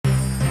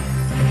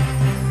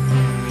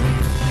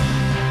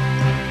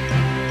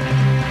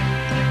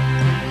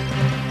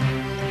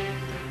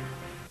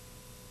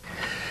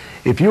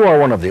If you are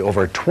one of the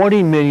over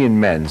 20 million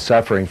men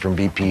suffering from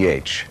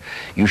BPH,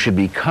 you should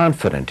be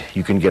confident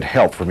you can get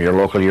help from your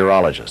local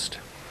urologist.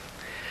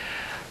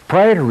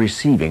 Prior to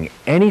receiving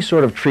any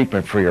sort of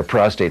treatment for your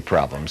prostate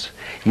problems,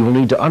 you will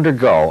need to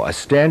undergo a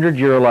standard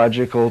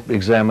urological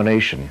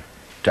examination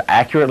to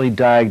accurately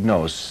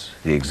diagnose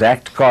the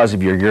exact cause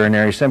of your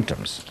urinary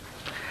symptoms.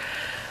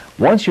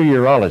 Once your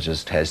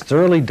urologist has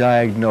thoroughly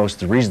diagnosed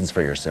the reasons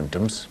for your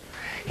symptoms,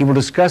 he will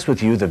discuss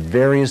with you the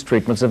various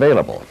treatments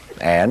available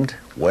and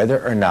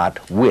whether or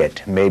not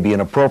WIT may be an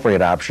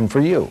appropriate option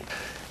for you.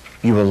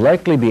 You will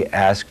likely be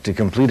asked to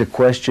complete a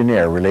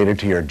questionnaire related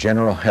to your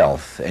general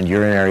health and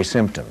urinary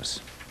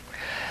symptoms.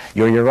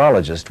 Your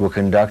urologist will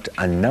conduct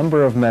a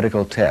number of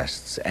medical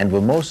tests and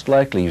will most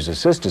likely use a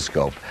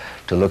cystoscope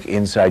to look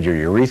inside your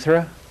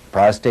urethra,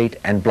 prostate,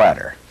 and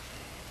bladder.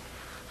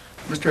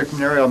 Mr.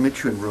 Canary, I'll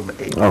meet you in room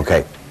 8.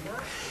 Okay.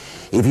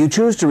 If you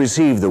choose to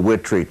receive the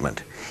WIT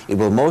treatment, it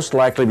will most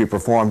likely be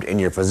performed in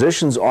your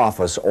physician's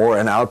office or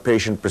an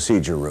outpatient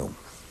procedure room.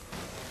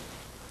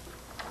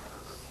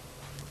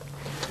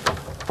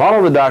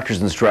 Follow the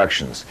doctor's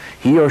instructions.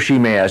 He or she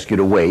may ask you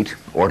to wait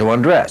or to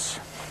undress.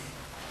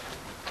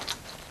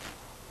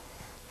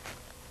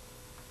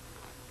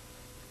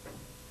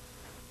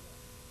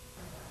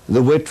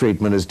 The WIT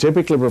treatment is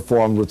typically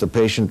performed with the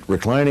patient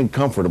reclining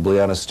comfortably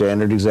on a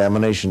standard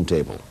examination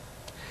table.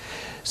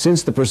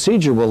 Since the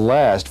procedure will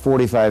last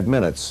 45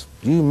 minutes,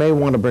 you may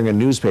want to bring a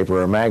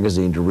newspaper or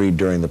magazine to read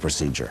during the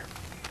procedure.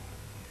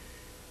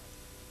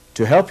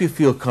 To help you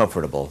feel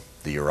comfortable,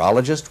 the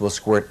urologist will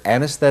squirt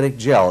anesthetic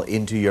gel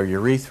into your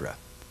urethra.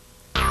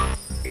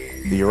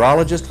 The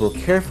urologist will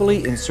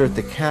carefully insert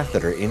the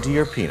catheter into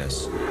your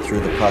penis through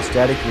the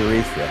prostatic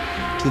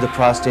urethra to the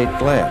prostate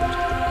gland.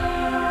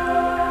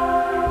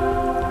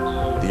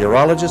 The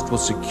urologist will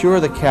secure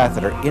the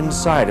catheter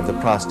inside of the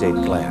prostate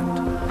gland.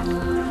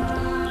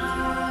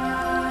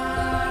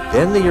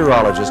 Then the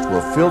urologist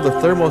will fill the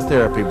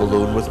thermotherapy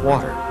balloon with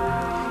water.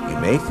 You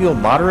may feel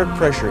moderate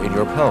pressure in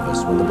your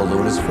pelvis when the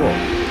balloon is full.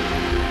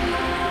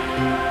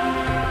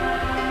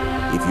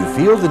 If you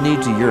feel the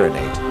need to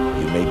urinate,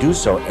 you may do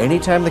so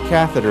anytime the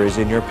catheter is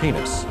in your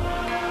penis.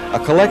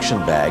 A collection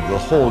bag will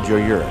hold your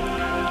urine.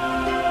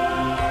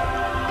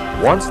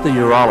 Once the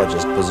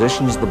urologist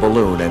positions the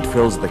balloon and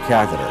fills the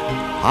catheter,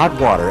 hot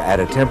water at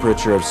a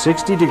temperature of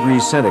 60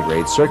 degrees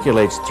centigrade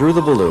circulates through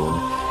the balloon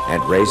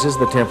and raises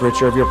the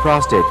temperature of your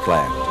prostate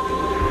gland.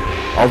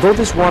 Although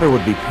this water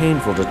would be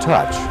painful to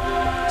touch,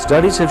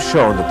 studies have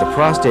shown that the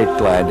prostate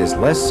gland is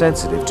less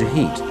sensitive to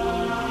heat.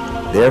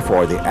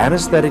 Therefore, the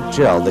anesthetic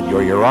gel that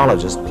your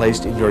urologist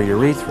placed in your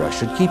urethra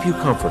should keep you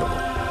comfortable.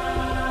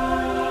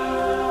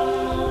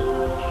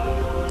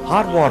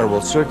 Hot water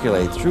will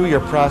circulate through your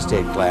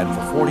prostate gland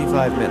for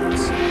 45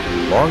 minutes,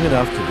 long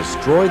enough to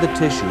destroy the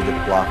tissue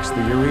that blocks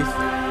the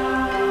urethra.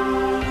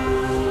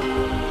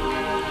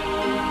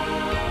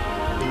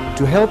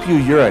 To help you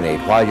urinate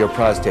while your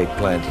prostate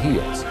gland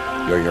heals,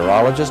 your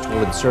urologist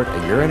will insert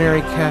a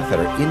urinary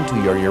catheter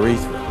into your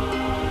urethra.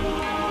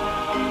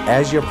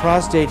 As your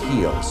prostate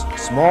heals,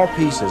 small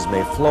pieces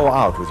may flow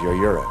out with your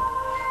urine.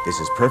 This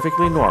is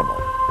perfectly normal.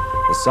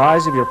 The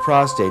size of your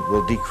prostate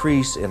will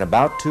decrease in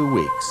about 2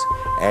 weeks,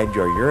 and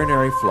your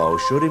urinary flow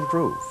should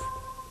improve.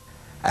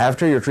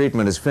 After your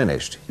treatment is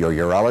finished, your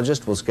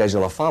urologist will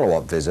schedule a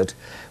follow-up visit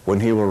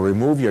when he will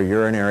remove your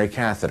urinary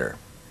catheter.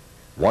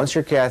 Once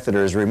your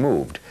catheter is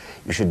removed,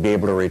 you should be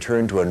able to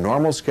return to a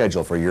normal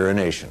schedule for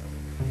urination.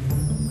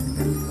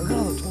 Look at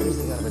all the toys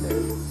they got over there.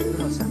 Look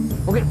at all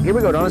that. Okay, here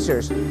we go,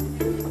 downstairs.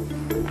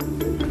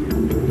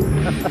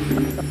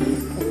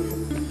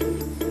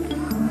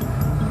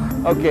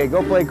 Okay,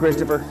 go play,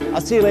 Christopher.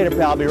 I'll see you later,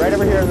 pal. I'll be right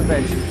over here on the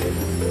bench.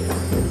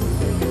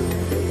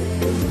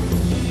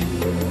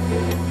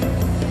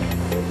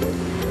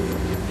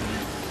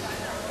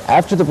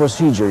 After the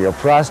procedure, your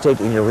prostate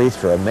and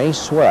urethra may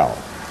swell,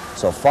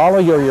 so follow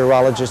your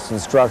urologist's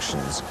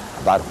instructions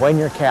about when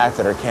your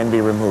catheter can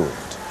be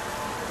removed.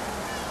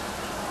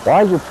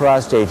 While your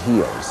prostate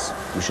heals,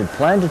 you should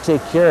plan to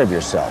take care of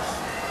yourself.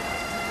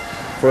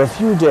 For a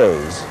few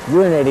days,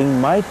 urinating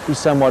might be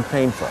somewhat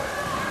painful.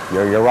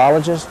 Your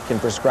urologist can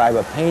prescribe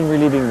a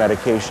pain-relieving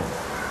medication.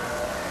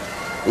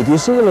 If you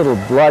see a little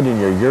blood in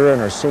your urine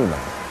or semen,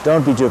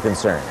 don't be too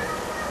concerned.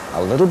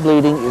 A little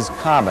bleeding is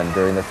common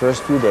during the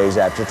first few days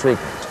after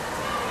treatment.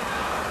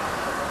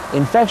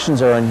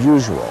 Infections are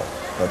unusual,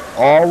 but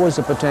always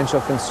a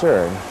potential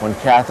concern when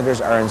catheters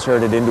are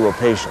inserted into a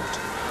patient.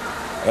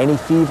 Any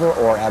fever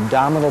or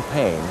abdominal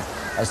pain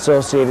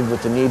associated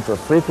with the need for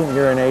frequent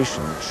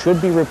urination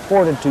should be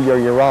reported to your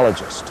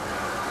urologist.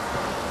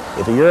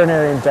 If a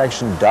urinary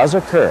infection does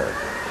occur,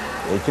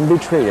 it can be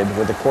treated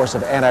with a course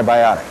of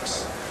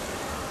antibiotics.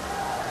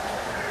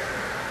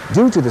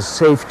 Due to the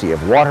safety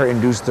of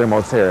water-induced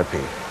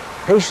thermotherapy,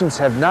 patients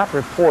have not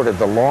reported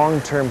the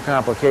long-term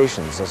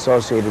complications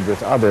associated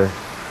with other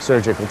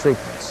surgical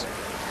treatments.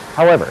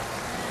 However,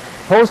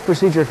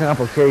 post-procedure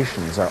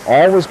complications are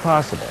always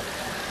possible.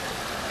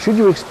 Should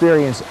you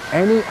experience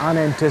any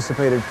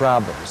unanticipated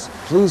problems,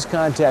 please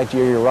contact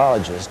your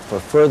urologist for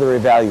further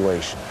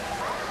evaluation.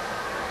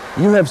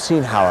 You have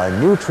seen how our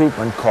new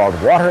treatment called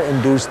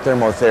water-induced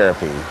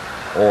thermotherapy,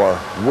 or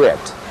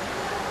WIT,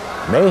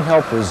 may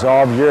help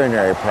resolve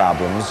urinary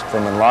problems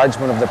from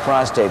enlargement of the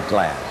prostate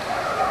gland.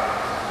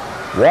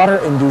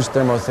 Water-induced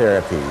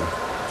thermotherapy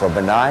for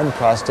benign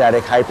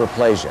prostatic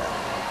hyperplasia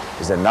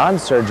is a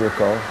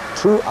non-surgical,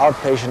 true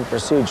outpatient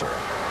procedure.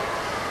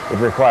 It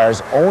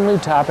requires only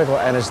topical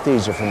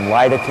anesthesia from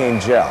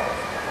lidocaine gel.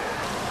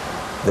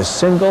 The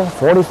single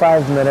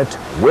 45-minute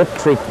WIT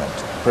treatment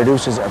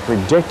produces a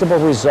predictable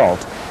result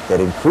that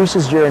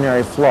increases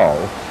urinary flow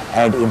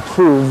and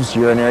improves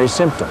urinary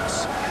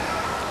symptoms.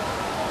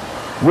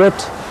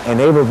 WIT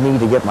enabled me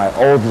to get my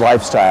old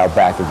lifestyle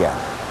back again.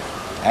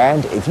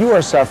 And if you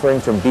are suffering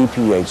from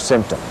BPH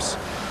symptoms,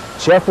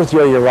 check with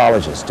your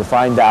urologist to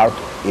find out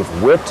if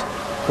WIT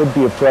could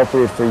be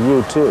appropriate for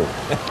you too.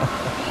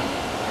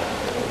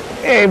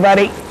 Hey,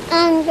 buddy.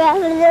 I'm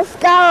grabbing the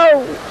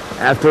stove.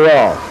 After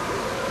all,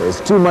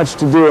 there's too much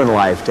to do in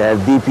life to have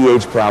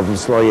BPH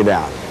problems slow you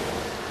down.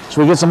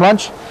 Should we get some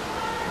lunch?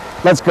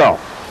 Let's go.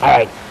 All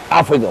right,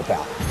 off we go,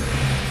 pal.